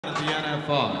At the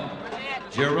NFR.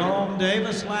 Jerome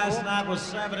Davis last night was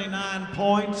 79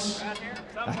 points.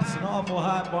 That's an awful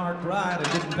high mark ride.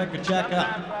 I didn't pick a check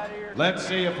up. Let's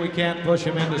see if we can't push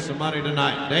him into some money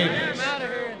tonight. Davis,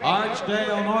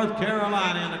 Archdale, North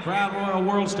Carolina, in the Crown Royal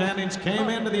World Standings, came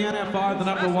into the NFR the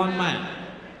 #1 man.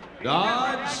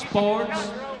 Dodge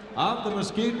Sports of the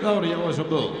Mesquite Rodeo is a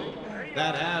bull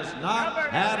that has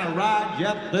not had a ride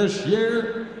yet this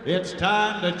year. It's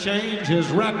time to change his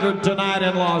record tonight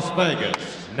in Las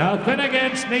Vegas. Nothing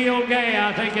against Neil Gay.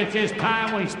 I think it's just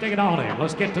time we stick it on him.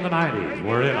 Let's get to the 90s.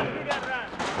 We're in them.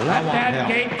 Let that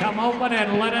gate come open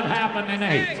and let it happen in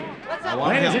 8.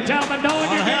 Ladies and gentlemen, knowing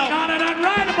you're getting on an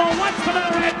unrideable, watch for the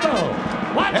Red Bull.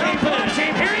 Watch him, watch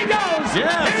him. Here he goes.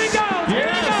 Yes. Here he goes. Here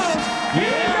he goes. Here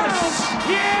he goes.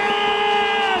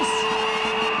 Yes.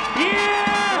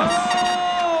 Yes.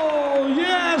 Oh,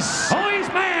 yes. Oh, he's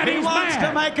mad. He wants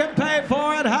to make him pay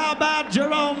for it. How about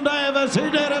Jerome Davis? He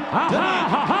did it.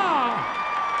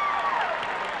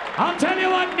 I'll tell you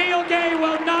what, Neil Gay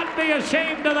will not be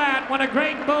ashamed of that when a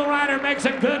great bull rider makes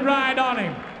a good ride on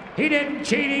him. He didn't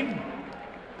cheat him.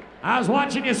 I was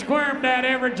watching you squirm at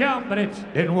every jump, but it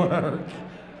didn't work.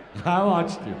 I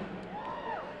watched you.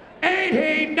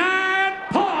 89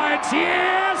 points,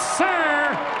 yes,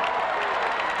 sir.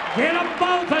 Get them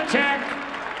both a check.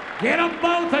 Get them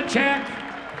both a check.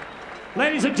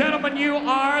 Ladies and gentlemen, you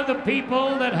are the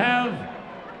people that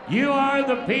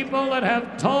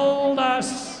have told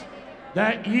us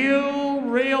that you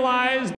realize